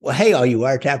Well, hey, all you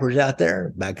wiretappers out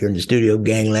there, back here in the studio,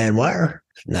 Gangland Wire.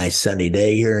 It's a nice sunny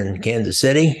day here in Kansas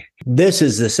City. This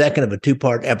is the second of a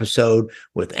two-part episode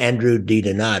with Andrew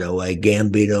DiDonato, a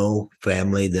Gambino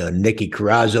family, the Nicky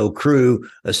Corrazzo crew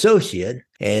associate.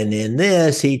 And in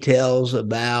this, he tells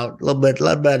about a little bit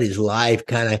about his life,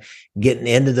 kind of getting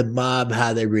into the mob,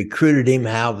 how they recruited him,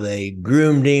 how they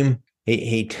groomed him.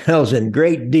 He tells in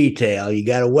great detail, you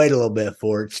got to wait a little bit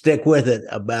for it, stick with it,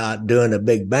 about doing a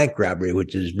big bank robbery,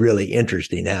 which is really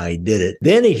interesting how he did it.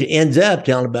 Then he ends up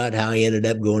telling about how he ended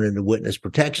up going into witness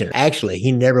protection. Actually,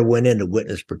 he never went into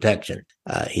witness protection.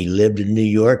 He lived in New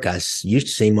York. I used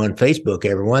to see him on Facebook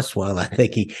every once in a while. I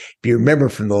think if you remember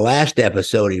from the last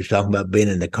episode, he was talking about being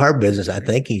in the car business. I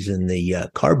think he's in the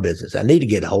car business. I need to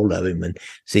get a hold of him and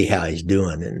see how he's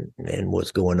doing and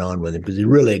what's going on with him, because he's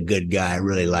really a good guy. I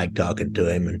really like talking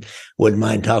to him and wouldn't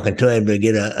mind talking to him to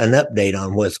get an update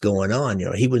on what's going on. You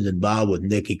know, he was involved with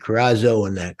Nicky Corrazzo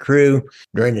and that crew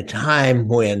during the time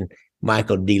when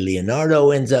Michael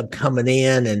DiLeonardo ends up coming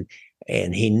in,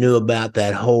 and he knew about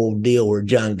that whole deal where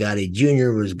John Gotti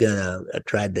Jr. was going to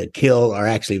try to kill, or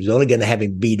actually he was only going to have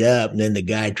him beat up. And then the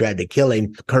guy tried to kill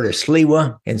him, Curtis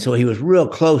Sliwa. And so he was real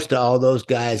close to all those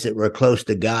guys that were close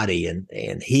to Gotti.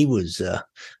 And he was,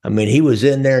 he was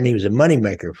in there and he was a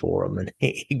moneymaker for him. And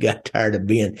he got tired of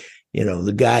being,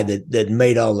 the guy that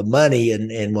made all the money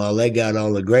and while they got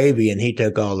all the gravy and he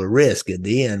took all the risk at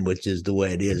the end, which is the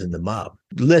way it is in the mob.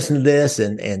 Listen to this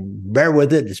and bear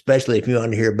with it, especially if you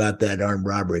want to hear about that armed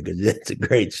robbery, because it's a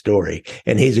great story.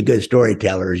 And he's a good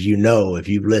storyteller, as you know, if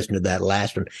you've listened to that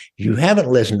last one. If you haven't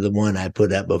listened to the one I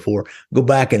put up before, go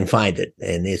back and find it.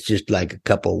 And it's just like a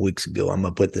couple of weeks ago. I'm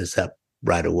going to put this up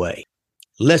right away.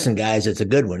 Listen, guys, it's a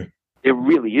good one. There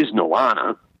really is no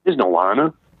honor. There's no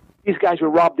honor. These guys would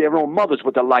rob their own mothers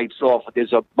with the lights off if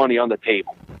there's money on the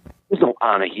table. There's no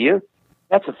honor here.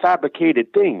 That's a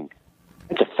fabricated thing.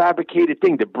 It's a fabricated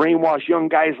thing to brainwash young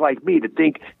guys like me to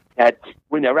think that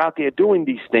when they're out there doing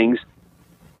these things,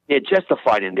 they're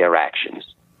justified in their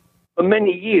actions. For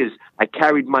many years, I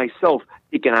carried myself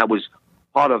thinking I was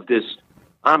part of this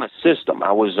honor system.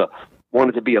 I was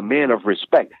wanted to be a man of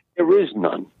respect. There is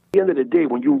none. At the end of the day,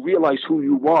 when you realize who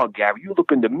you are, Gary, you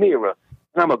look in the mirror,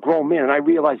 and I'm a grown man, and I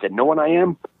realize that know what I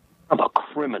am? I'm a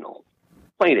criminal.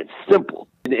 Plain and simple.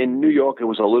 In New York, it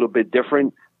was a little bit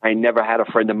different. I never had a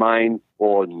friend of mine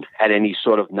or had any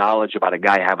sort of knowledge about a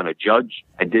guy having a judge.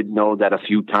 I did know that a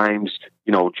few times,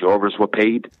 jurors were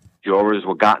paid. Jurors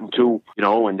were gotten to,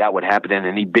 and that would happen in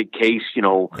any big case,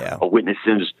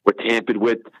 witnesses were tampered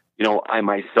with. I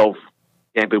myself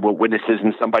tampered with witnesses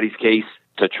in somebody's case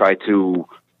to try to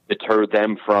deter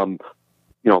them from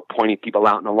pointing people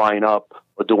out in a lineup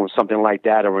or doing something like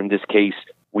that. Or in this case,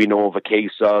 we know of a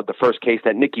case, the first case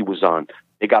that Nicky was on.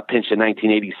 They got pinched in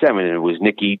 1987, and it was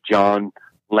Nicky, John,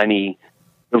 Lenny.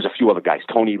 There was a few other guys,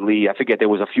 Tony Lee. I forget, there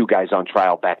was a few guys on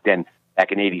trial back then,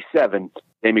 back in 87.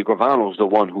 Amy Gravano was the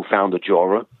one who found the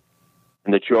juror,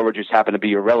 and the juror just happened to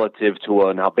be a relative to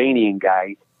an Albanian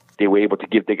guy. They were able to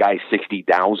give the guy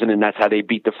 $60,000, and that's how they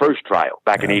beat the first trial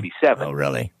back in 87. Oh,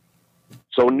 really?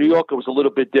 So in New York, it was a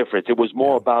little bit different. It was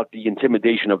more about the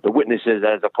intimidation of the witnesses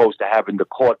as opposed to having the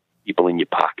court people in your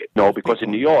pocket. Because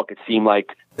in New York, it seemed like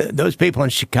those people in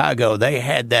Chicago, they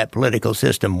had that political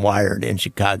system wired in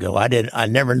Chicago. I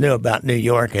never knew about New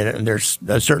York, and there's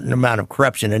a certain amount of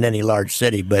corruption in any large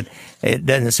city, but it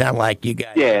doesn't sound like you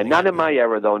guys. Yeah, not in my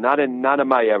era though. Not in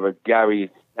my era, Gary.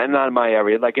 And not in my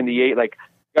area. I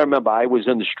remember I was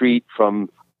in the street from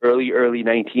early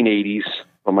 1980s,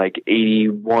 from like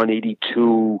 81,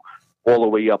 82, all the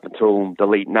way up until the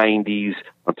late 90s,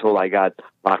 until I got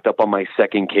locked up on my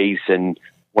second case and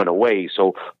went away.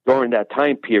 So during that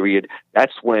time period,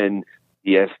 that's when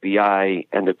the FBI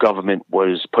and the government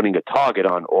was putting a target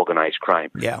on organized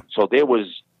crime. Yeah. So there was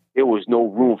no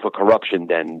room for corruption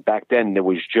then. Back then, there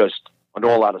was just an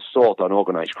all-out assault on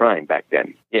organized crime back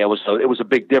then. Yeah, it was a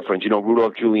big difference.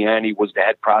 Rudolph Giuliani was the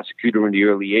head prosecutor in the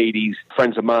early 80s.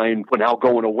 Friends of mine were now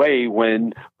going away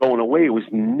when going away was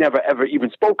never, ever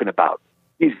even spoken about.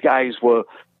 These guys were,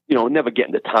 never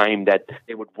getting the time that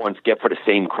they would once get for the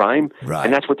same crime. Right.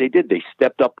 And that's what they did. They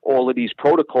stepped up all of these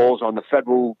protocols on the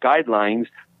federal guidelines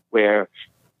where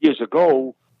years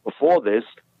ago, before this,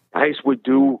 guys would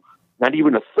do not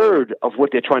even a third of what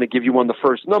they're trying to give you on the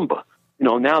first number.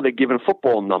 Now they're giving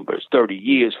football numbers, 30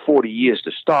 years, 40 years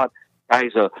to start.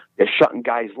 They're shutting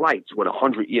guys' lights with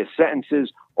 100-year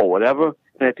sentences or whatever.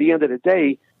 And at the end of the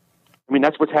day,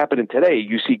 that's what's happening today.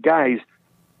 You see guys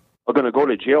are going to go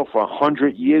to jail for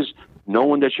 100 years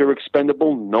knowing that you're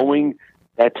expendable, knowing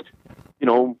that,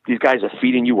 these guys are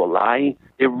feeding you a lie.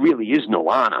 There really is no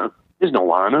honor. There's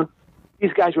no honor.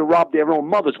 These guys would rob their own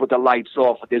mothers with the lights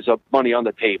off if there's money on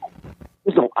the table.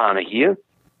 There's no honor here.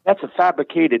 That's a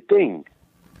fabricated thing.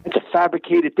 It's a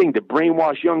fabricated thing to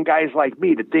brainwash young guys like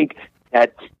me to think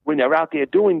that when they're out there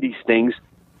doing these things,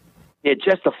 they're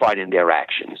justified in their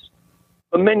actions.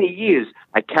 For many years,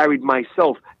 I carried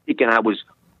myself thinking I was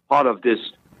part of this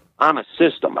honor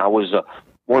system. I was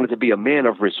wanted to be a man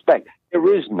of respect.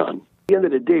 There is none. At the end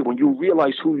of the day, when you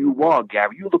realize who you are,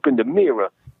 Gary, you look in the mirror,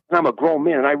 and I'm a grown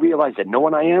man, and I realize that know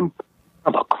what I am?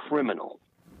 I'm a criminal.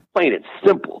 Plain and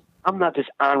simple. I'm not this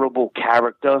honorable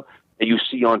character that you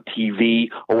see on TV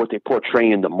or what they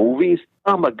portray in the movies.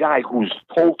 I'm a guy who's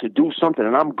told to do something,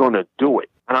 and I'm going to do it.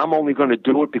 And I'm only going to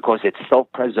do it because it's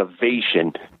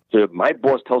self-preservation. So if my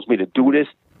boss tells me to do this,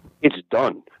 it's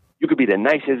done. You could be the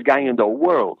nicest guy in the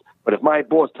world, but if my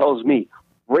boss tells me,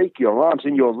 break your arms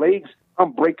and your legs,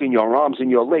 I'm breaking your arms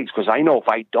and your legs, because I know if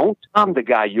I don't, I'm the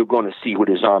guy you're going to see with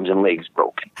his arms and legs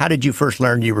broken. How did you first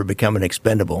learn you were becoming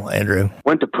expendable, Andrew?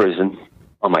 Went to prison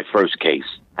on my first case.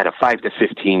 Had a 5 to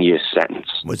 15 year sentence.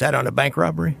 Was that on a bank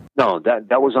robbery? No,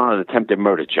 that was on an attempted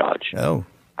murder charge. Oh.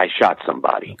 I shot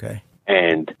somebody. Okay.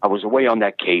 And I was away on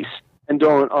that case. And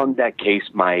on that case,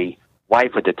 my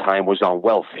wife at the time was on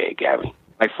welfare, Gary.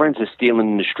 My friends are stealing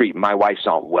in the street. My wife's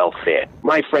on welfare.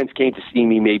 My friends came to see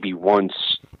me maybe once,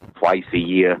 twice a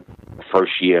year, the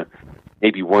first year.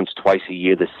 Maybe once, twice a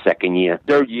year, the second year.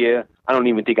 Third year, I don't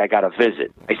even think I got a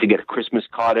visit. I used to get a Christmas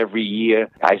card every year.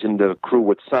 Guys in the crew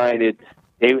would sign it.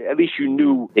 At least you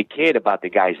knew they cared about the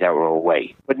guys that were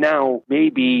away. But now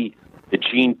maybe the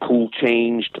gene pool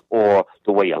changed, or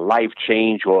the way your life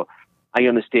changed, or I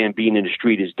understand being in the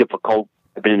street is difficult.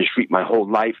 I've been in the street my whole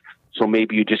life, so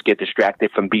maybe you just get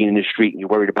distracted from being in the street and you're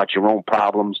worried about your own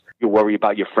problems. You worry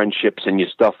about your friendships and your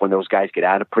stuff when those guys get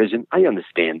out of prison. I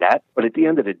understand that. But at the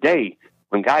end of the day,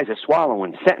 when guys are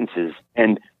swallowing sentences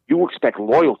and you expect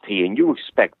loyalty and you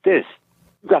expect this,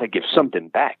 you got to give something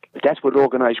back. But that's what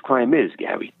organized crime is,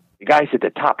 Gary. The guys at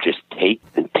the top just take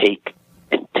and take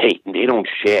and take, and they don't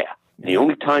share. And the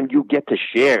only time you get to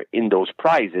share in those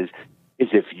prizes is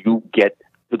if you get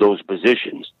to those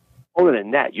positions. Other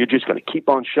than that, you're just going to keep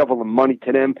on shoveling money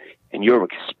to them, and you're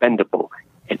expendable.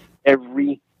 In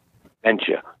every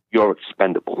venture, you're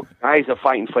expendable. Guys are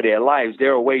fighting for their lives.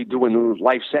 They're away doing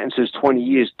life sentences, 20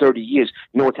 years, 30 years.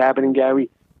 You know what's happening, Gary?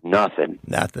 Nothing.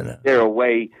 They're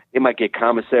away. They might get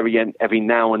commissary every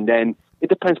now and then. It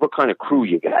depends what kind of crew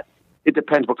you got. It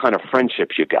depends what kind of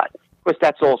friendships you got. Of course,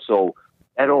 that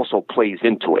also plays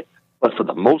into it. But for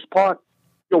the most part,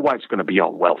 your wife's going to be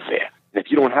on welfare. And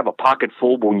if you don't have a pocket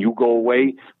full when you go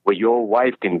away where your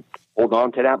wife can hold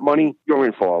on to that money, you're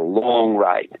in for a long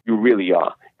ride. You really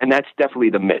are. And that's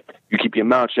definitely the myth. You keep your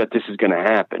mouth shut, this is going to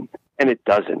happen. And it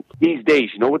doesn't. These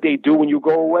days, you know what they do when you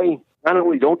go away? Not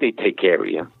only don't they take care of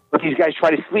you, but these guys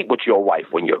try to sleep with your wife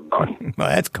when you're gone. Well,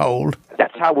 that's cold.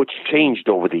 That's how it's changed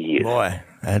over the years. Boy,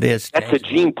 that is That's the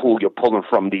gene pool you're pulling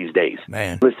from these days.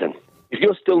 Man. Listen, if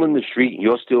you're still in the street and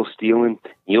you're still stealing and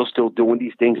you're still doing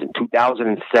these things in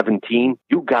 2017,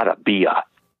 you got to be up.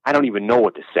 I don't even know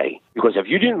what to say. Because if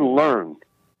you didn't learn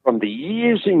from the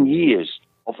years and years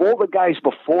of all the guys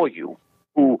before you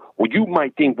who you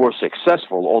might think were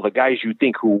successful, or the guys you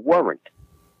think who weren't,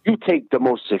 you take the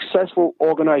most successful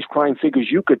organized crime figures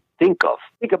you could think of.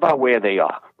 Think about where they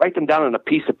are. Write them down on a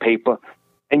piece of paper,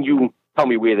 and you tell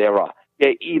me where they are.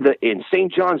 They're either in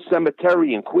St. John's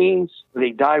Cemetery in Queens, where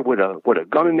they died with a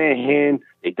gun in their hand.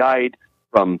 They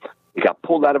got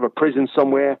pulled out of a prison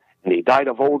somewhere, and they died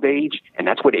of old age, and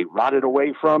that's where they rotted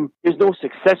away from. There's no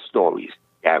success stories,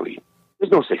 Gary.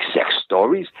 There's no success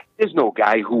stories. There's no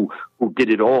guy who did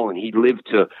it all, and he lived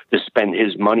to spend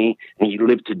his money, and he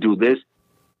lived to do this.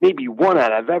 Maybe one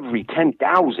out of every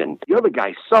 10,000. The other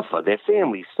guys suffer. Their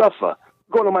families suffer.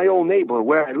 Go to my old neighborhood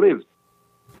where I live.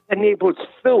 That neighborhood's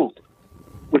filled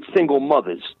with single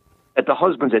mothers that the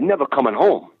husbands are never coming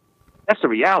home. That's the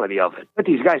reality of it. Let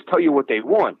these guys tell you what they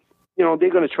want. You know, they're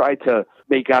going to try to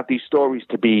make out these stories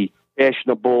to be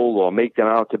fashionable or make them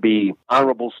out to be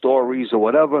honorable stories or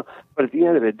whatever. But at the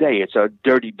end of the day, it's a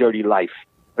dirty, dirty life.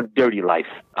 A dirty life.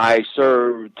 I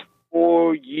served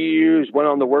 4 years, went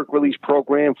on the work release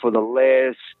program for the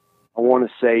last, I want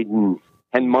to say,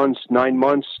 10 months, 9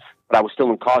 months, but I was still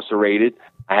incarcerated.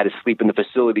 I had to sleep in the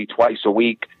facility twice a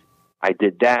week. I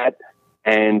did that,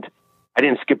 and I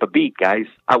didn't skip a beat, guys.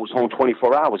 I was home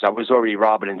 24 hours. I was already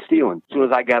robbing and stealing. As soon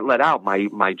as I got let out,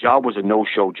 my job was a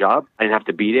no-show job. I didn't have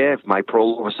to be there. If my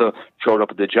parole officer showed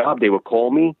up at the job, they would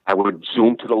call me. I would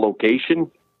zoom to the location,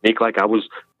 make like I was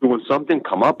doing something,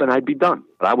 come up, and I'd be done.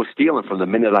 But I was stealing from the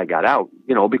minute I got out,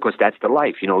 because that's the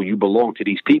life. You belong to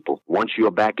these people. Once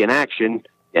you're back in action,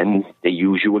 then they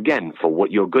use you again for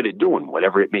what you're good at doing,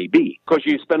 whatever it may be. Because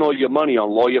you spend all your money on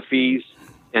lawyer fees,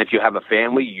 and if you have a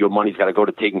family, your money's got to go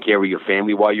to taking care of your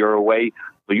family while you're away.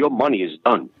 So your money is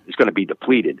done. It's going to be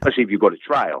depleted, especially if you go to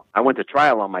trial. I went to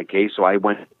trial on my case, so I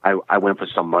went for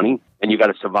some money, and you got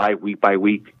to survive week by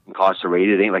week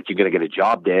incarcerated. It ain't like you're going to get a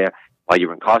job there while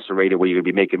you're incarcerated where you're going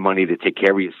to be making money to take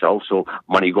care of yourself. So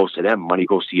money goes to them. Money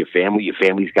goes to your family. Your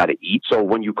family's got to eat. So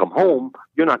when you come home,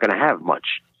 you're not going to have much.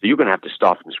 So you're going to have to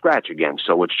start from scratch again.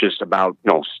 So it's just about,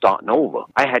 starting over.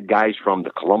 I had guys from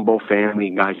the Colombo family,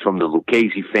 guys from the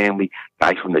Lucchese family,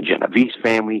 guys from the Genovese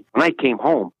family. When I came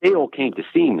home, they all came to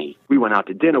see me. We went out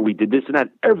to dinner. We did this and that.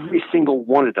 Every single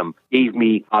one of them gave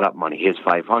me up money. Here's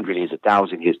 $500. Here's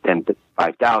 $1,000. Here's $5,000,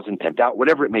 $10,000,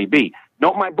 whatever it may be.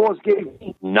 No, my boss gave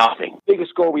me nothing. Biggest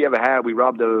score we ever had. We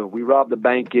robbed the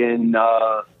bank in,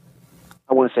 I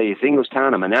want to say it's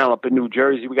Englishtown or Manal up in New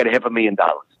Jersey. We got a $500,000.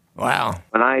 Wow.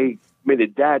 When I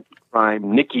committed that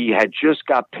crime, Nicky had just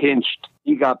got pinched.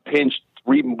 He got pinched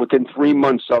within 3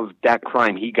 months of that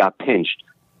crime. He got pinched.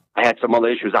 I had some other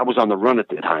issues. I was on the run at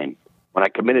the time. When I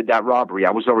committed that robbery,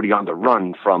 I was already on the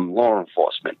run from law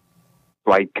enforcement.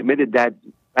 So I committed that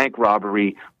bank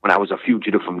robbery when I was a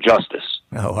fugitive from justice.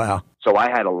 Oh, wow. So I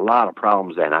had a lot of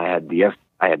problems then. I had the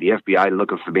FBI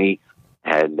looking for me,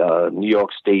 had New York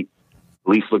State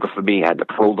Police looking for me, I had the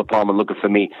parole department looking for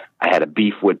me. I had a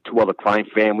beef with 2 other crime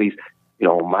families.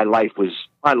 My life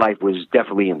was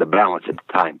definitely in the balance at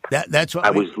the time. That's what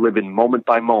I was living moment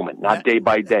by moment, not day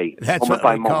by day. That's moment what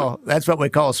by moment. That's what we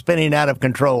call spinning out of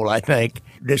control, I think.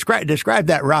 Describe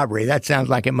that robbery. That sounds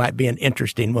like it might be an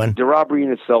interesting one. The robbery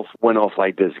in itself went off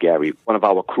like this, Gary. One of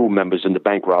our crew members in the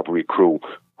bank robbery crew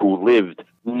who lived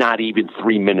not even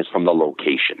 3 minutes from the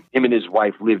location. Him and his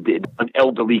wife lived in an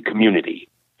elderly community,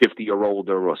 50 or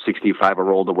older or 65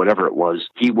 or older, whatever it was.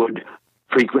 He would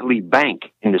frequently bank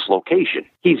in this location.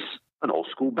 He's an old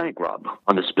school bank robber.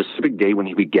 On the specific day when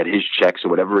he would get his checks or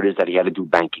whatever it is that he had to do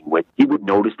banking with, he would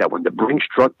notice that when the Brinks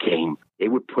truck came, they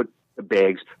would put the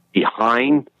bags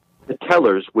behind the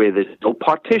tellers where there's no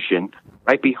partition,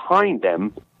 right behind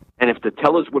them. And if the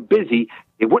tellers were busy,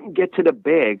 they wouldn't get to the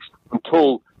bags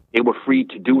until they were free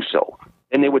to do so.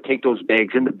 Then they would take those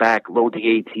bags in the back, load the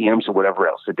ATMs or whatever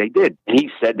else that they did. And he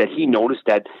said that he noticed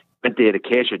that went there to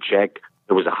cash a check.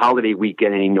 It was a holiday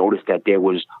weekend, and he noticed that there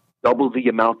was double the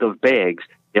amount of bags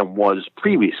than was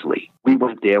previously. We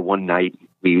went there one night.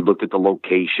 We looked at the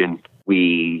location.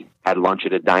 We had lunch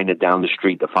at a diner down the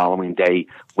street the following day.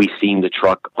 We seen the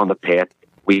truck on the path.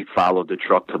 We followed the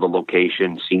truck to the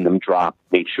location, seen them drop,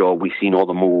 made sure we seen all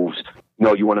the moves.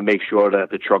 You want to make sure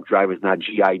that the truck driver's not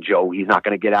G.I. Joe. He's not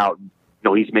going to get out.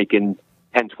 He's making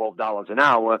 $10, $12 an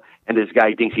hour, and this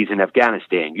guy thinks he's in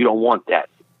Afghanistan. You don't want that.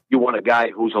 You want a guy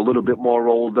who's a little bit more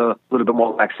older, a little bit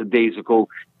more lackadaisical,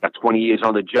 got 20 years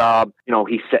on the job.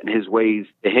 He's setting his ways.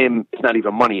 To him, it's not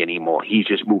even money anymore. He's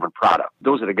just moving product.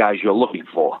 Those are the guys you're looking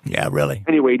for. Yeah, really.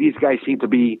 Anyway, these guys seem to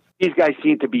be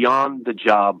on the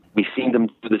job. We seen them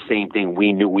do the same thing.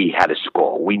 We knew we had a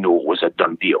score. We knew it was a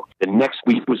done deal. The next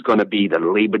week was going to be the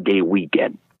Labor Day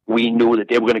weekend. We knew that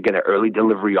they were going to get an early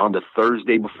delivery on the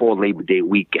Thursday before Labor Day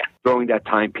weekend. During that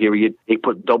time period, they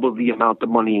put double the amount of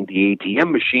money in the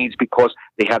ATM machines because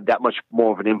they have that much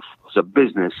more of an influx of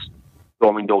business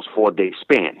during those 4-day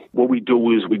span. What we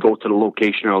do is we go to the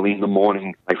location early in the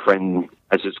morning. My friend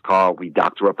has his car. We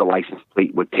doctor up the license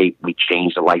plate with tape. We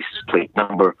change the license plate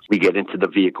number. We get into the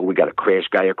vehicle. We got a crash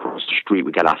guy across the street.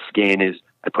 We got our scanners.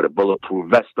 I put a bulletproof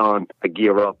vest on. I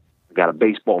gear up. I got a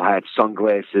baseball hat,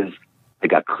 sunglasses. I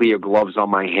got clear gloves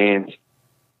on my hands.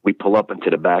 We pull up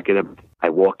into the back of them. I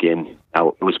walk in. Now,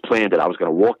 it was planned that I was going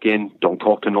to walk in, don't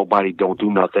talk to nobody, don't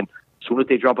do nothing. As soon as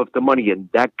they drop off the money and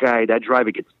that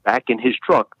driver gets back in his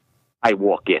truck, I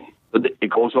walk in. So it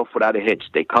goes off without a hitch.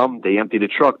 They come, they empty the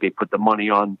truck, they put the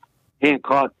money on hand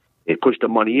cart, they push the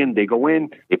money in, they go in,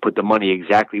 they put the money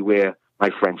exactly where my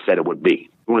friend said it would be.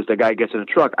 As soon as the guy gets in the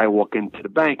truck, I walk into the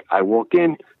bank, I walk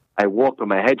in, I walk with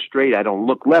my head straight, I don't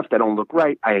look left, I don't look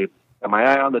right, I got my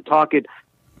eye on the target.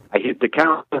 I hit the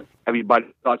counter. Everybody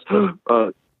starts,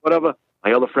 whatever.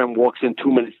 My other friend walks in 2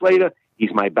 minutes later. He's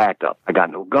my backup. I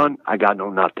got no gun. I got no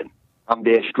nothing. I'm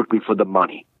there strictly for the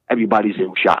money. Everybody's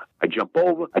in shot. I jump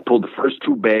over. I pull the first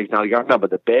 2 bags. Now, you got to remember,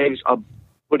 the bags are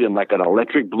put in like an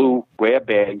electric blue square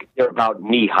bag. They're about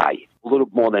knee-high, a little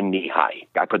more than knee-high.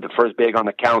 I put the first bag on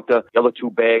the counter, the other 2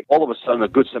 bags. All of a sudden, a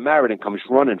Good Samaritan comes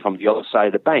running from the other side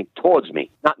of the bank towards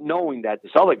me, not knowing that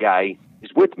this other guy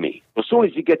is with me. As soon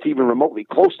as he gets even remotely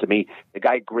close to me, the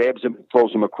guy grabs him and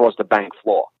throws him across the bank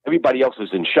floor. Everybody else is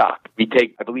in shock. We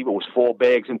take, I believe it was 4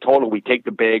 bags in total. We take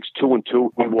the bags, 2 and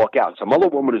 2, we walk out. Some other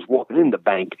woman is walking in the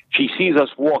bank. She sees us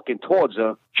walking towards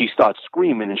her. She starts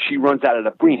screaming, and she runs out of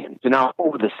the bream. So now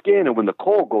over the scanner, when the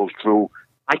call goes through,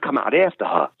 I come out after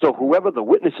her. So whoever the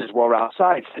witnesses were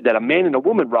outside said that a man and a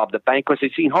woman robbed the bank because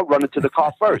they seen her running to the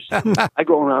car first. I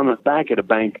go around the back of the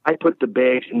bank. I put the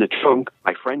bags in the trunk.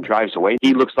 My friend drives away.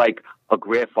 He looks like a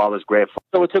grandfather's grandfather.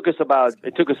 So it took us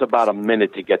about a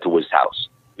minute to get to his house.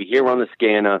 We hear on the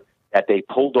scanner that they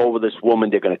pulled over this woman.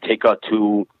 They're going to take her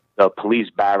to the police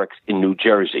barracks in New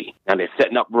Jersey. Now they're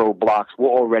setting up roadblocks. We're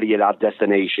already at our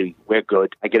destination. We're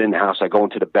good. I get in the house. I go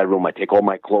into the bedroom. I take all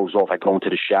my clothes off. I go into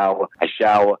the shower. I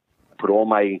shower. I put all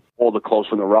the clothes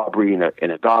from the robbery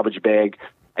in a garbage bag.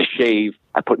 I shave.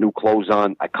 I put new clothes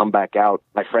on. I come back out.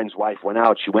 My friend's wife went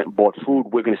out. She went and bought food.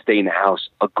 We're going to stay in the house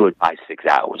a good 5-6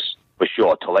 hours for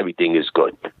sure till everything is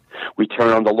good. We turn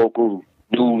on the local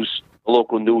news. The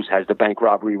local news has the bank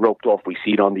robbery roped off. We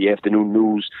see it on the afternoon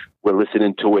news. We're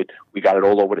listening to it. We got it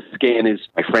all over the scanners.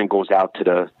 My friend goes out to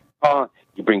the car.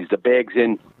 He brings the bags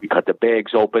in. We cut the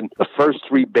bags open. The first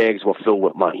 3 bags were filled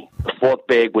with money. The 4th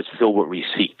bag was filled with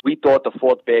receipts. We thought the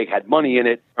 4th bag had money in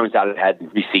it. Turns out it had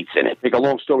receipts in it. Make a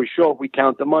long story short, we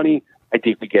count the money. I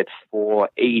think we get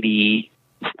 $480,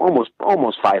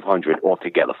 almost 500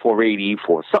 altogether, 480,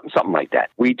 something like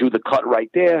that. We do the cut right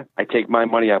there. I take my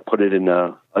money, I put it in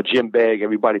a gym bag.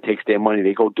 Everybody takes their money.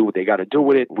 They go do what they got to do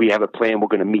with it. We have a plan. We're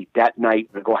going to meet that night.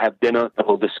 We're going to go have dinner, and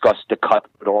we'll discuss the cut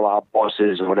with all our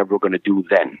bosses and whatever we're going to do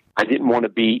then. I didn't want to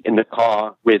be in the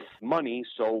car with money,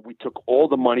 so we took all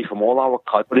the money from all our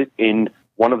cut, put it in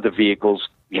one of the vehicles.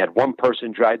 We had one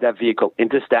person drive that vehicle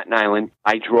into Staten Island.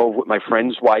 I drove with my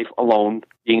friend's wife alone.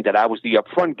 Being that I was the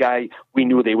upfront guy, we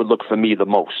knew they would look for me the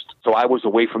most. So I was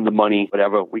away from the money,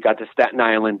 whatever. We got to Staten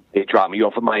Island. They dropped me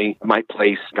off at my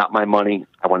place, got my money.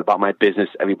 I went about my business.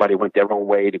 Everybody went their own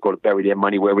way to go to bury their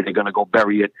money wherever they're going to go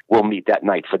bury it. We'll meet that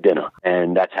night for dinner.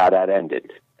 And that's how that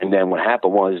ended. And then what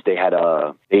happened was they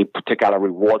took out a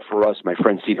reward for us. My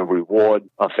friend seen a reward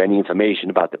for any information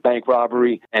about the bank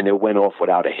robbery, and it went off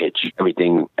without a hitch.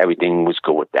 Everything was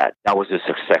good with that. That was a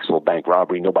successful bank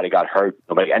robbery. Nobody got hurt.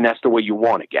 And that's the way you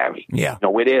want it, Gary. Yeah.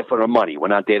 We're there for the money. We're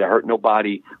not there to hurt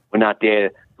nobody. We're not there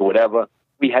for whatever.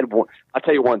 I'll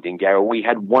tell you one thing, Gary. We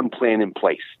had one plan in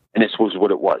place, and this was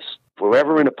what it was. If we're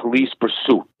ever in a police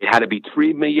pursuit, it had to be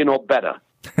 $3 million or better.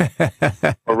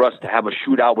 For us to have a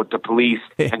shootout with the police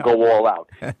and go all out.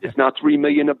 It's not $3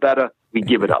 million or better, we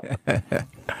give it up.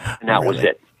 And that was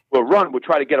it. We'll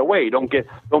try to get away. Don't get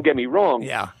me wrong.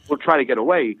 Yeah. We'll try to get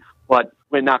away, but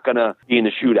we're not going to be in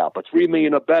the shootout. But $3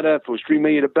 million or better, if it was $3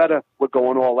 million or better, we're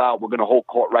going all out. We're going to hold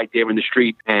court right there in the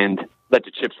street and let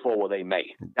the chips fall where they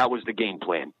may. That was the game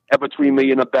plan. Ever $3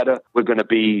 million or better, we're going to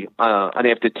be an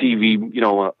after TV,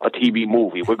 a TV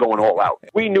movie. We're going all out.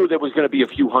 We knew there was going to be a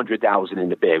few $100,000 in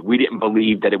the bag. We didn't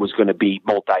believe that it was going to be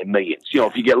multi-millions.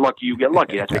 If you get lucky, you get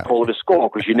lucky. That's why they call it a score,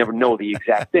 because you never know the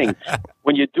exact thing.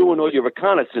 When you're doing all your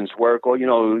reconnaissance work, or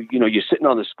you're sitting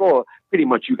on the score, pretty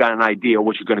much you got an idea of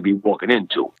what you're going to be walking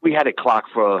into. We had it clocked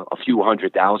for a few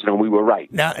 $100,000, and we were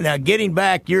right. Now, getting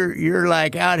back, you're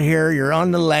like out here, you're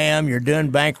on the lam, you're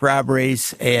doing bank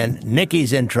robberies, and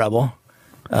Nicky's in trouble.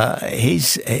 I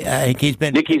think he's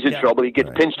been. Nicky's in trouble. He gets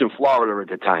pinched in Florida at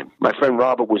the time. My friend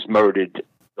Robert was murdered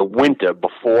the winter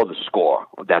before the score.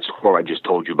 That score I just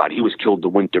told you about. He was killed the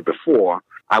winter before.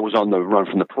 I was on the run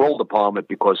from the parole department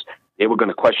because they were going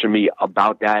to question me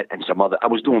about that and some other. I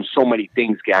was doing so many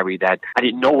things, Gary, that I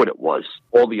didn't know what it was.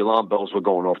 All the alarm bells were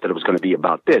going off that it was going to be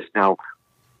about this. Now,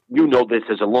 you know this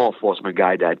as a law enforcement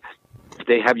guy, that if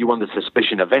they have you under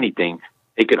suspicion of anything,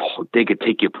 they could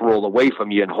take your parole away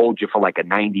from you and hold you for like a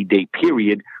 90-day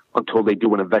period until they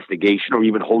do an investigation, or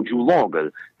even hold you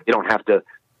longer. They don't have to.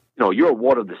 You're a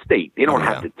ward of the state. They don't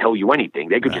have to tell you anything.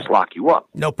 They could just lock you up.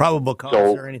 No probable cause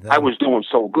or anything. I was doing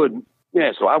so good.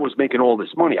 Yeah, so I was making all this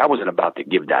money. I wasn't about to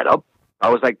give that up. I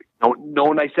was like, no,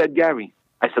 and I said, Gary,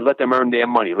 I said, let them earn their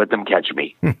money. Let them catch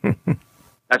me.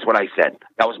 That's what I said.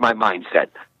 That was my mindset.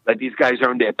 Let these guys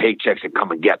earn their paychecks and come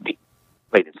and get me.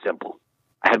 Plain and simple.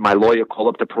 I had my lawyer call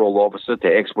up the parole officer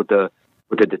to ask what the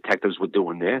detectives were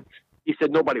doing there. He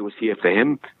said nobody was here for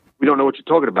him. We don't know what you're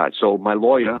talking about. So my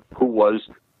lawyer, who was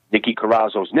Nicky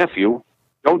Carrazzo's nephew,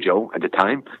 Jojo at the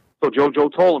time, so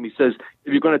Jojo told him, he says,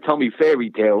 if you're going to tell me fairy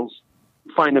tales,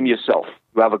 find them yourself.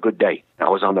 You have a good day. I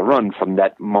was on the run from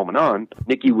that moment on.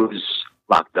 Nicky was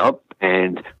locked up,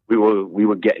 and we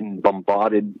were getting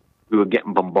bombarded. We were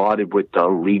getting bombarded with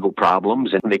legal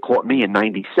problems. And when they caught me in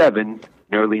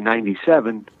early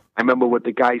 97, I remember what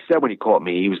the guy said when he caught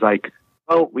me. He was like,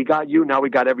 well, we got you, now we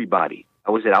got everybody.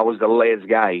 I was it. I was the last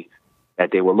guy that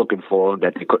they were looking for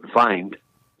that they couldn't find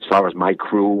as far as my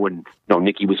crew. And,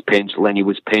 Nicky was pinched, Lenny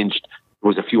was pinched. There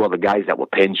was a few other guys that were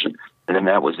pinched, and then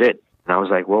that was it. And I was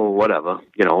like, well, whatever,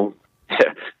 what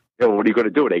are you going to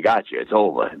do? They got you. It's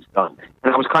over. It's done.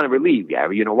 And I was kind of relieved,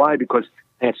 Gary. You know why? Because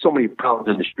I had so many problems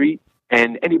in the street,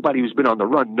 and anybody who's been on the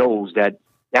run knows that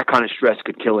kind of stress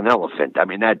could kill an elephant. I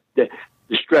mean, the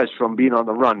stress from being on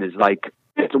the run is like,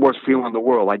 it's the worst feeling in the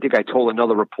world. I think I told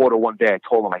another reporter one day, I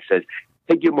told him, I said,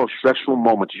 take your most stressful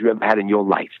moments you ever had in your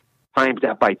life, times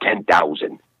that by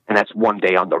 10,000. And that's one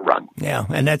day on the run. Yeah,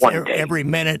 and that's every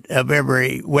minute of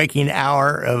every waking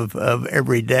hour of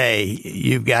every day.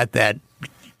 You've got that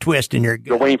twist in your gut.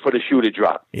 You're waiting for the shoe to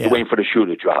drop. Yeah. You're waiting for the shoe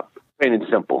to drop. Plain and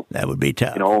simple. That would be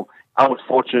tough. I was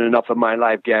fortunate enough in my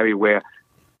life, Gary, where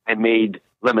I made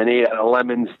lemonade out of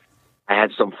lemons. I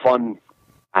had some fun.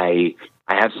 I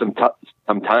have some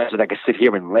times that I could sit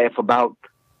here and laugh about.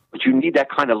 But you need that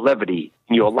kind of levity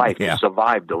in your life to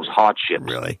survive those hardships.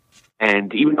 Really?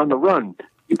 And even on the run,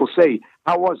 people say,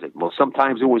 how was it? Well,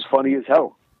 sometimes it was funny as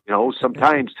hell.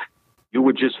 Sometimes you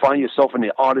would just find yourself in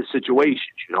the oddest situations,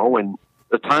 and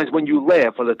the times when you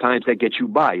laugh are the times that get you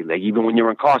by, like even when you're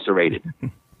incarcerated.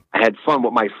 I had fun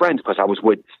with my friends because I was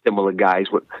with similar guys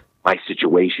with my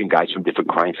situation, guys from different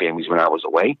crime families when I was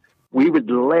away. We would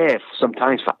laugh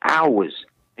sometimes for hours,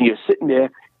 and you're sitting there,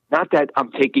 not that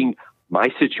I'm taking my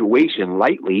situation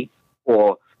lightly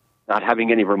or not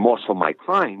having any remorse for my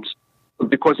crimes,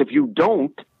 because if you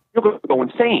don't, you're going to go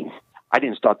insane. I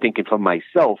didn't start thinking for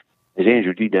myself as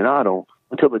Andrew DiDonato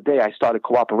until the day I started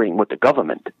cooperating with the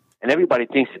government. And everybody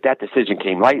thinks that decision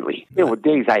came lightly. There were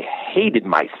days I hated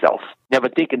myself, never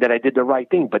thinking that I did the right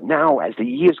thing. But now, as the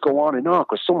years go on and on,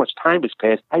 because so much time has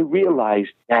passed, I realize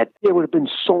that there would have been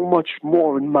so much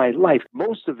more in my life.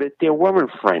 Most of it, there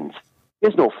weren't friends.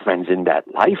 There's no friends in that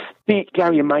life. See,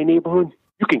 Gary, in my neighborhood,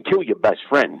 you can kill your best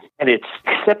friend, and it's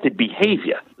accepted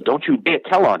behavior. Don't you dare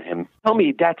tell on him. Tell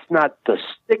me that's not the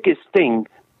sickest thing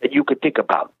that you could think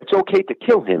about. It's okay to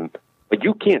kill him, but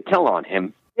you can't tell on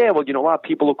him. Yeah, well, you know what?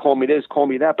 People will call me this, call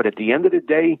me that, but at the end of the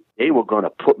day, they were going to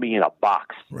put me in a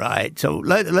box. Right. So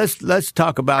let's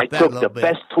talk about that a little bit.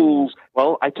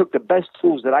 I took the best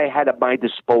tools that I had at my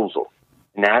disposal.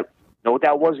 And that, you know what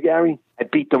that was, Gary? I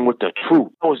beat them with the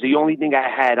truth. That was the only thing I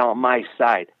had on my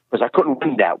side, because I couldn't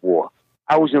win that war.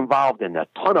 I was involved in a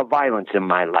ton of violence in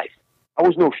my life. I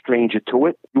was no stranger to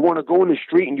it. You want to go in the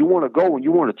street and you want to go and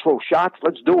you want to throw shots?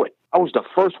 Let's do it. I was the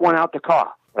first one out the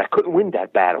car, but I couldn't win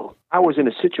that battle. I was in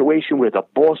a situation where the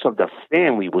boss of the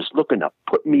family was looking to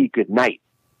put me goodnight.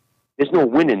 There's no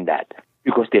winning that,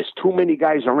 because there's too many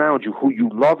guys around you who you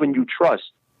love and you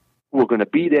trust who are going to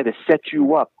be there to set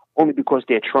you up only because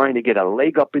they're trying to get a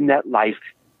leg up in that life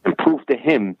and prove to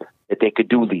him that they could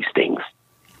do these things.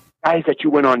 Guys that you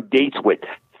went on dates with,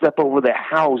 slept over their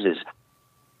houses,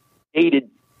 dated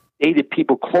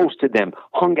people close to them,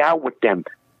 hung out with them.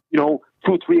 2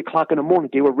 or 3 o'clock in the morning,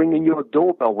 they were ringing your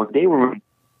doorbell when they were in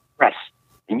press,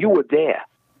 and you were there,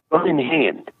 gun in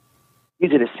hand.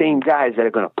 These are the same guys that are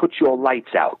going to put your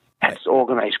lights out. That's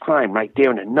organized crime right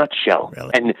there in a nutshell.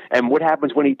 Really? And what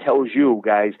happens when he tells you,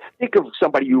 guys, think of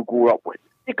somebody you grew up with.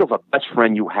 Think of a best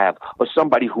friend you have or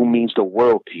somebody who means the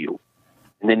world to you.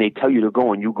 And then they tell you to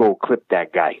go and you go clip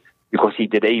that guy because he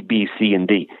did A, B, C, and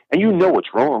D. And you know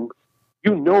it's wrong.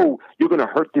 You know you're going to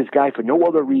hurt this guy for no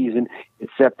other reason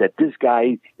except that this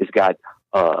guy has got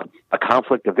a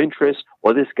conflict of interest,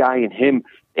 or this guy and him,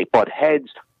 they butt heads.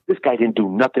 This guy didn't do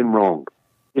nothing wrong.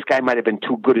 This guy might have been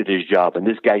too good at his job, and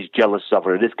this guy's jealous of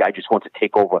her. This guy just wants to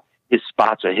take over his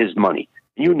spots or his money.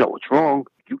 And you know it's wrong.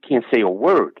 You can't say a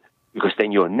word because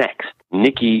then you're next.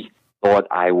 Nicky thought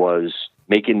I was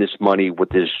making this money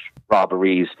with his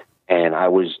robberies, and I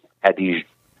had these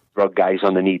drug guys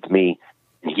underneath me,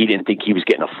 and he didn't think he was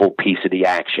getting a full piece of the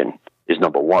action, is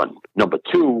number one. Number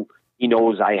two, he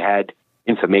knows I had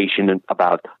information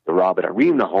about the Robert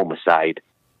Arena homicide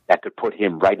that could put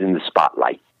him right in the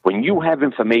spotlight. When you have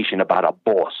information about a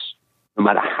boss, no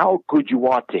matter how good you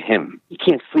are to him, he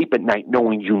can't sleep at night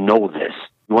knowing you know this.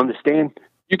 You understand?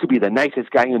 You could be the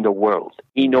nicest guy in the world.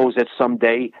 He knows that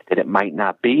someday that it might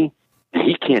not be, and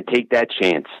he can't take that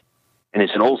chance. And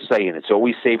it's an old saying, it's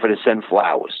always safer to send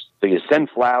flowers. So you send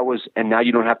flowers, and now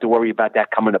you don't have to worry about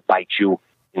that coming to bite you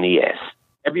in the ass.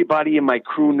 Everybody in my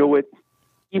crew knew it.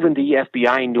 Even the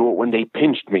FBI knew it when they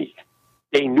pinched me.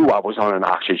 They knew I was on an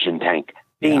oxygen tank.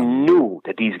 They knew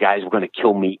that these guys were going to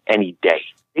kill me any day.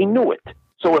 They knew it.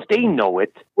 So if they know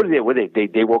it,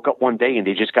 they woke up one day and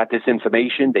they just got this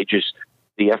information? The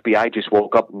FBI just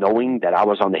woke up knowing that I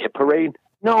was on the hit parade?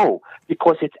 No,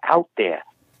 because it's out there.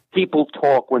 People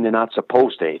talk when they're not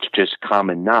supposed to. It's just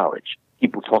common knowledge.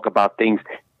 People talk about things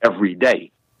every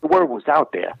day. The word was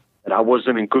out there that I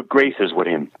wasn't in good graces with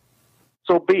him.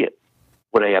 So be it.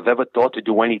 Would I have ever thought to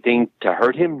do anything to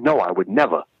hurt him? No, I would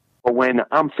never. But when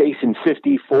I'm facing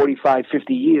 50, 45,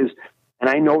 50 years, and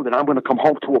I know that I'm going to come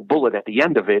home to a bullet at the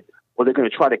end of it, or they're going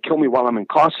to try to kill me while I'm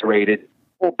incarcerated,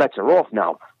 all bets are off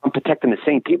now. I'm protecting the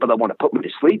same people that want to put me to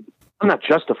sleep. I'm not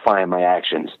justifying my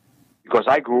actions because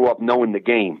I grew up knowing the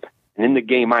game. And in the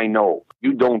game, I know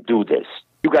you don't do this.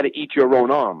 You got to eat your own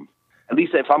arm. At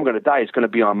least if I'm going to die, it's going to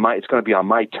be on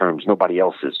my terms, nobody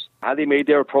else's. How they made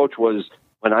their approach was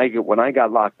when I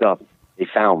got locked up, they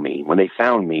found me. When they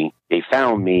found me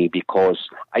because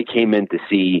I came in to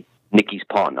see Nicky's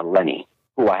partner, Lenny,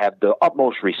 who I have the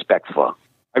utmost respect for.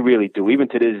 I really do. Even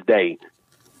to this day,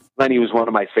 Lenny was one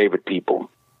of my favorite people.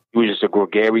 He was just a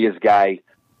gregarious guy,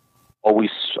 always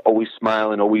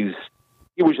smiling,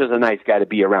 he was just a nice guy to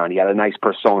be around. He had a nice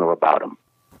persona about him.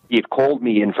 He had called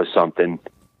me in for something,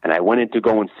 and I went in to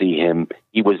go and see him.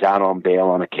 He was out on bail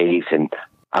on a case, and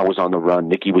I was on the run.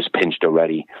 Nicky was pinched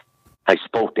already. I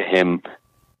spoke to him,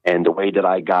 and the way that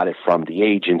I got it from the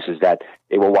agents is that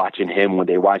they were watching him. When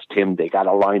they watched him, they got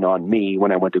a line on me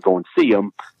when I went to go and see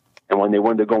him. And when they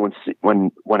went to go and see,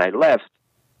 when I left,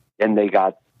 then they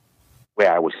got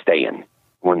where I was staying.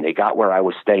 When they got where I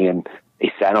was staying,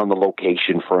 they sat on the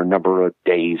location for a number of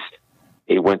days.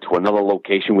 They went to another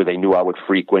location where they knew I would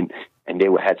frequent, and they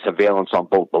had surveillance on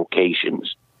both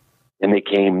locations. Then they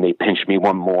came, they pinched me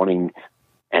one morning,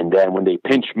 and then when they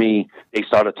pinched me, they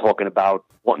started talking about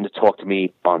wanting to talk to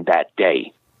me on that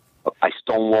day. I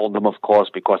stonewalled them, of course,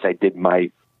 because I did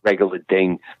my regular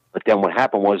thing. But then what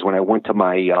happened was when I went to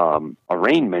my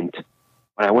arraignment,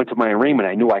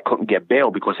 I knew I couldn't get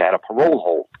bail because I had a parole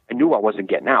hold. I knew I wasn't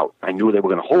getting out. I knew they were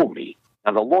going to hold me.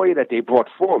 Now, the lawyer that they brought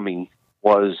for me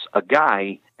was a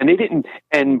guy,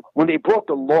 and when they brought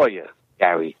the lawyer,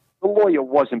 Gary, the lawyer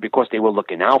wasn't because they were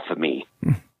looking out for me.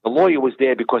 The lawyer was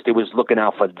there because they was looking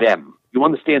out for them. You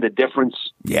understand the difference?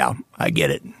 Yeah, I get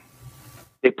it.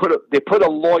 They put a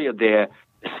lawyer there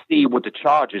to see what the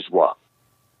charges were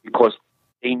because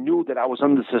they knew that I was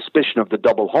under suspicion of the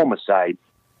double homicide,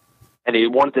 and they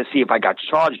wanted to see if I got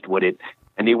charged with it,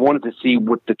 and they wanted to see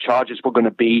what the charges were going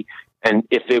to be and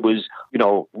if it was,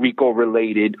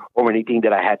 RICO-related or anything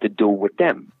that I had to do with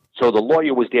them. So the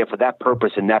lawyer was there for that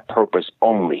purpose and that purpose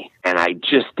only, and I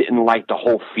just didn't like the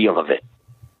whole feel of it.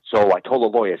 So I told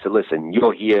the lawyer, I said, listen,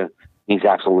 you're here means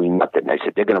absolutely nothing. I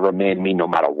said, they're going to remand me no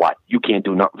matter what. You can't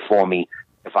do nothing for me.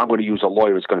 If I'm going to use a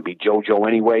lawyer, it's going to be JoJo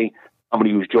anyway. I'm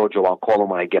going to use JoJo. I'll call him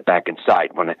when I get back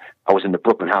inside. When I was in the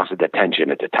Brooklyn House of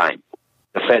Detention at the time.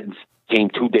 The feds came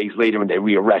 2 days later and they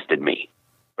rearrested me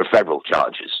for federal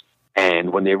charges.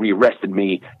 And when they rearrested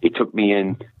me, they took me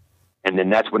in. And then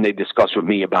that's when they discussed with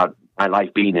me about my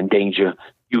life being in danger.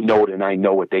 You know it and I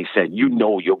know it. They said, you're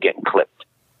getting clipped.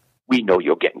 If we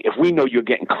know you're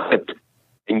getting clipped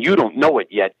and you don't know it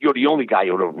yet, you're the only guy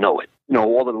who don't know it.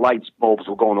 All the lights bulbs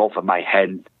were going off in my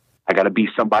head. I got to be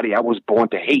somebody I was born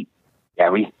to hate,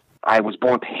 Gary. I was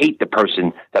born to hate the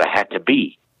person that I had to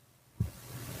be.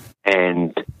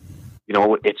 And,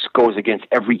 it goes against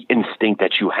every instinct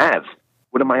that you have.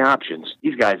 What are my options?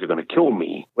 These guys are going to kill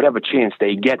me. Whatever chance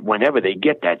they get, whenever they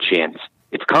get that chance,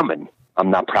 it's coming.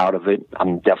 I'm not proud of it.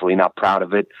 I'm definitely not proud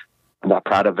of it. I'm not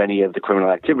proud of any of the criminal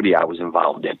activity I was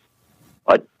involved in.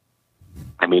 But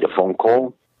I made a phone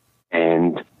call,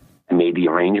 and I made the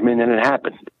arrangement, and it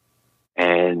happened.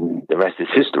 And the rest is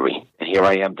history. And here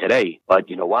I am today. But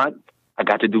you know what? I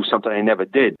got to do something I never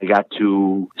did. I got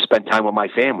to spend time with my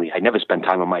family. I never spent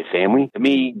time with my family. To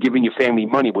me, giving your family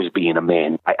money was being a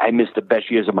man. I missed the best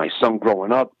years of my son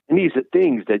growing up. And these are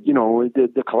things that,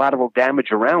 the collateral damage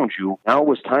around you. Now it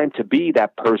was time to be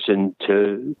that person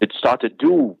to start to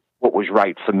do what was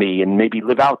right for me and maybe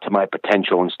live out to my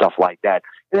potential and stuff like that.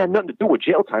 It had nothing to do with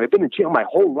jail time. I've been in jail my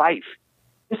whole life.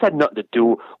 This had nothing to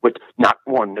do with not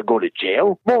wanting to go to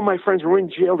jail. More of my friends were in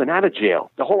jail than out of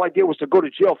jail. The whole idea was to go to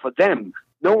jail for them,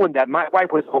 knowing that my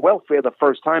wife was on welfare the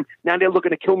first time. Now they're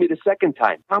looking to kill me the second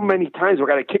time. How many times have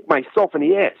I got to kick myself in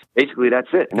the ass? Basically, that's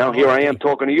it. Now here I am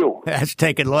talking to you. That's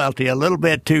taking loyalty a little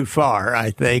bit too far,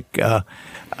 I think.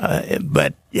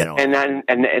 But And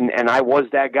I was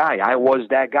that guy.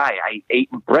 I ate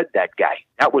and bred that guy.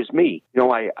 That was me.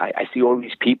 I see all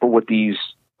these people with these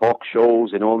talk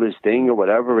shows and all this thing or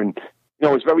whatever. And,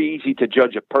 it's very easy to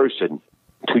judge a person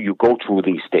until you go through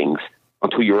these things,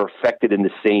 until you're affected in the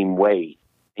same way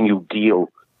and you deal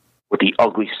with the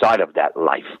ugly side of that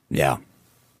life. Yeah.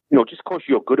 Just because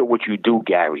you're good at what you do,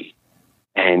 Gary,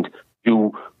 and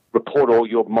you report all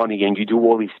your money and you do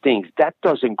all these things, that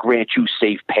doesn't grant you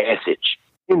safe passage.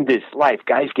 In this life,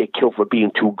 guys get killed for being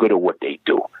too good at what they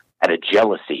do, out of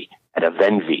jealousy, out of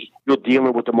envy. You're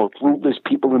dealing with the most ruthless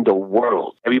people in the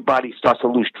world. Everybody starts to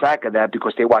lose track of that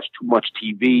because they watch too much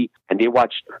TV and they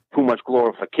watch too much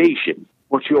glorification.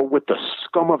 But you're with the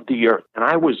scum of the earth, and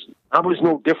I was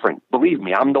no different. Believe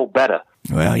me, I'm no better.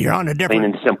 Well, you're on a different,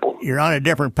 plain and simple. You're on a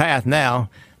different path now.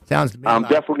 Sounds to me I'm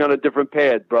like, definitely on a different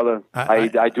path, brother.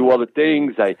 I do other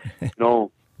things.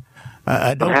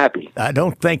 I'm happy. I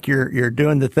don't think you're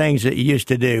doing the things that you used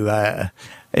to do.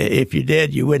 If you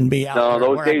did, you wouldn't be out No, there.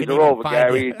 those days are over,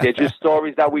 Gary. They're just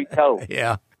stories that we tell.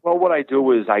 Yeah. Well, what I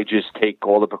do is I just take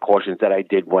all the precautions that I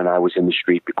did when I was in the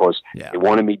street because they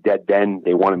wanted me dead then.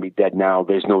 They wanted me dead now.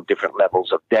 There's no different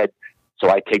levels of dead. So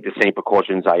I take the same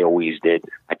precautions I always did.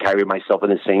 I carry myself in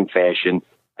the same fashion.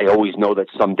 I always know that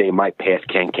someday my path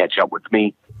can't catch up with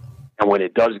me. And when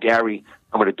it does, Gary,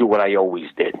 I'm going to do what I always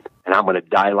did. And I'm going to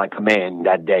die like a man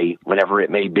that day, whenever it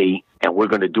may be. And we're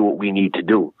going to do what we need to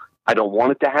do. I don't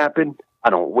want it to happen. I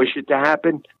don't wish it to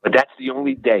happen. But that's the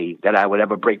only day that I would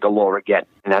ever break the law again.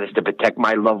 And that is to protect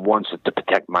my loved ones and to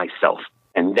protect myself.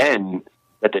 And then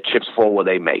let the chips fall where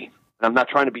they may. And I'm not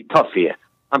trying to be tough here.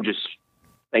 I'm just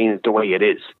saying it the way it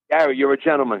is. Gary, you're a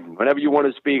gentleman. Whenever you want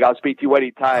to speak, I'll speak to you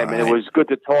anytime. Right. And it was good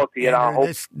to talk to you. Yeah, and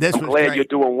I'm glad great. You're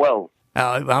doing well.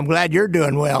 I'm glad you're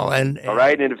doing well. And all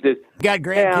right. And if there's got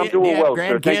grandkids, I'm doing well,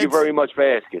 sir. Thank you very much for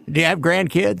asking. Do you have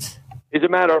grandkids? As a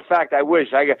matter of fact, I wish.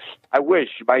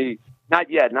 Not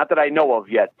yet. Not that I know of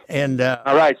yet. And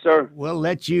all right, sir. We'll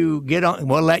let you get on.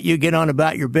 We'll let you get on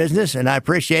about your business, and I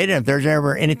appreciate it. If there's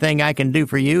ever anything I can do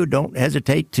for you, don't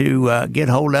hesitate to get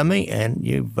hold of me. And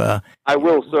you've. I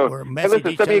will, sir. Hey,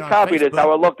 listen, send me a copy of this. I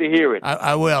would love to hear it.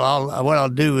 I will. What I'll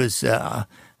do is I'll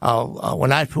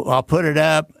put it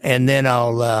up, and then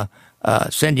I'll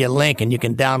send you a link, and you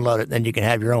can download it. Then you can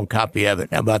have your own copy of it.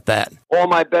 How about that? All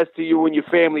my best to you and your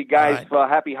family, guys. Right. For a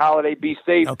happy holiday. Be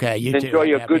safe. Okay, you too. Enjoy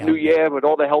your good new year with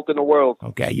all the health in the world.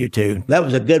 Okay, you too. That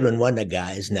was a good one, wasn't it,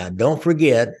 guys? Now, don't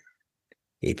forget,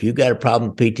 if you got a problem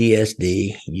with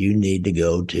PTSD, you need to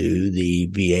go to the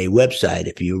VA website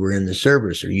if you were in the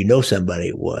service or you know somebody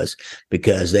it was,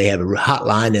 because they have a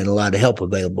hotline and a lot of help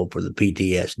available for the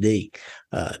PTSD.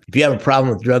 If you have a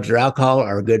problem with drugs or alcohol,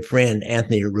 our good friend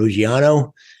Anthony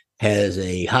Ruggiano has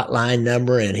a hotline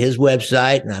number and his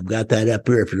website, and I've got that up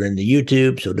here if you're in the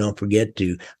YouTube. So don't forget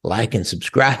to like and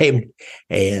subscribe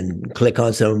and click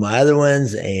on some of my other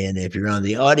ones. And if you're on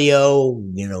the audio,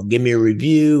 give me a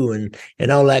review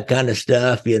and all that kind of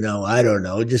stuff. I don't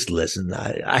know, just listen.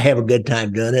 I have a good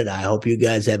time doing it. I hope you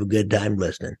guys have a good time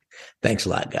listening. Thanks a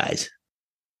lot, guys.